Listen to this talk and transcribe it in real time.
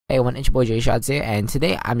Hey everyone, it's your boy J Shots here, and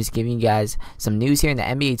today I'm just giving you guys some news here in the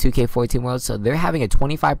NBA 2K14 world. So they're having a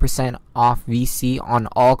 25% off VC on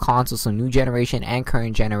all consoles, so new generation and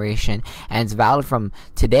current generation, and it's valid from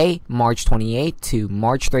today, March 28th to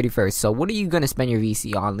March 31st. So what are you going to spend your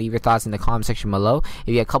VC on? Leave your thoughts in the comment section below. If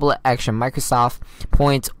you get a couple of extra Microsoft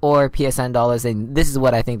points or PSN dollars, then this is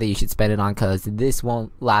what I think that you should spend it on, because this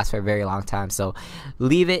won't last for a very long time. So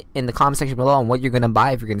leave it in the comment section below on what you're going to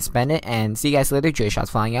buy if you're going to spend it, and see you guys later. J Shots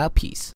flying out. Peace.